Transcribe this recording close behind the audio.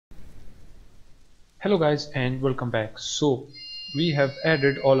Hello guys and welcome back. So we have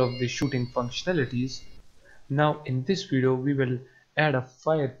added all of the shooting functionalities. Now in this video we will add a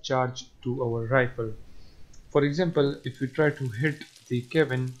fire charge to our rifle. For example, if we try to hit the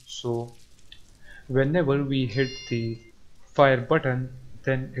cabin, so whenever we hit the fire button,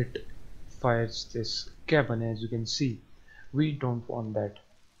 then it fires this cabin. As you can see, we don't want that.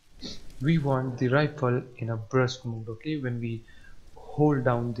 We want the rifle in a burst mode. Okay, when we hold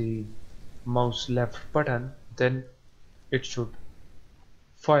down the mouse left button, then it should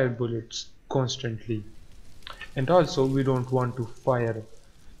fire bullets constantly. And also we don't want to fire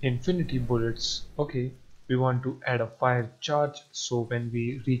infinity bullets. Okay, we want to add a fire charge, so when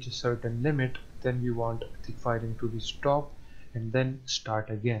we reach a certain limit, then we want the firing to be stopped and then start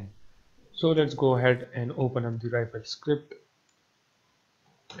again. So let's go ahead and open up the rifle script,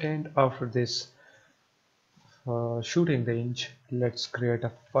 and after this shooting range, let's create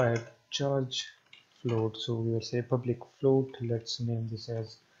a fire charge float. So we will say public float. Let's name this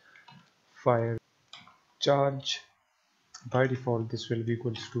as fire charge. By default this will be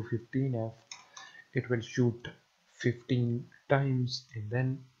equals to 15f. It will shoot 15 times and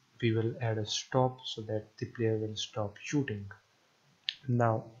then we will add a stop so that the player will stop shooting.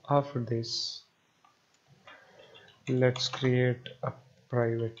 Now after this, let's create a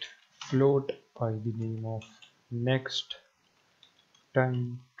private float by the name of next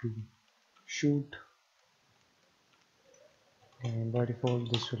time to shoot, and by default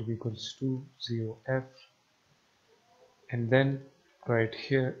this will be equals to 0f. And then right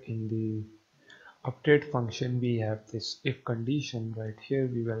here in the update function we have this if condition. Right here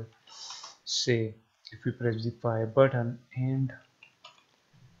we will say if we press the fire button and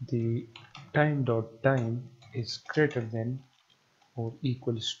the time is greater than or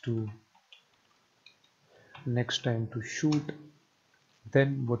equals to next time to shoot,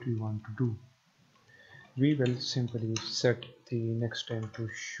 then what we want to do, we will simply set the next time to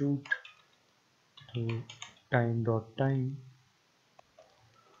shoot to time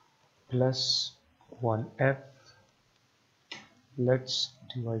plus 1f. Let's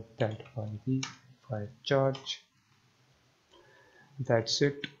divide that by the fire charge. That's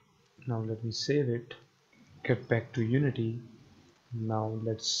it. Now let me save it, get back to Unity. Now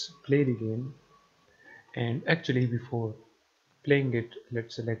let's play the game, and actually before playing it,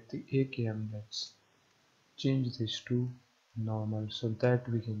 let's select the AKM. Let's change this to normal so that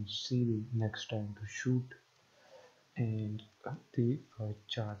we can see the next time to shoot and the fire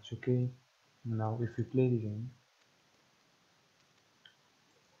charge. Okay, now if we play the game,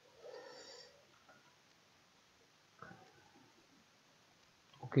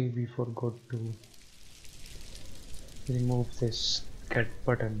 okay, we forgot to remove this get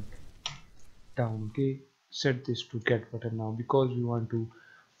button down. Okay, set this to get button now because we want to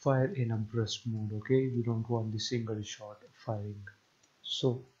fire in a burst mode. Okay, we don't want the single shot firing,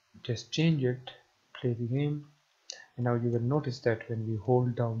 so just change it, play the game, and now you will notice that when we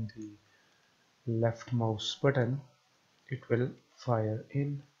hold down the left mouse button, it will fire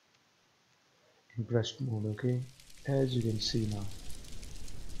in burst mode. Okay, as you can see now.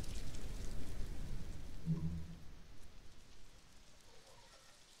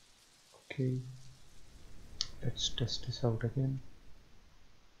 Okay, let's test this out again.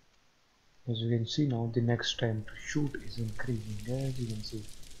 As you can see now, the next time to shoot is increasing, as you can see.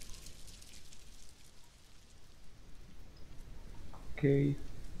 Okay,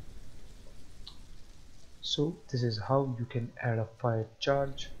 so this is how you can add a fire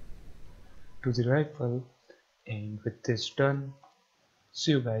charge to the rifle, and with this done,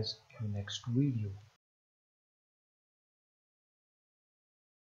 see you guys in the next video.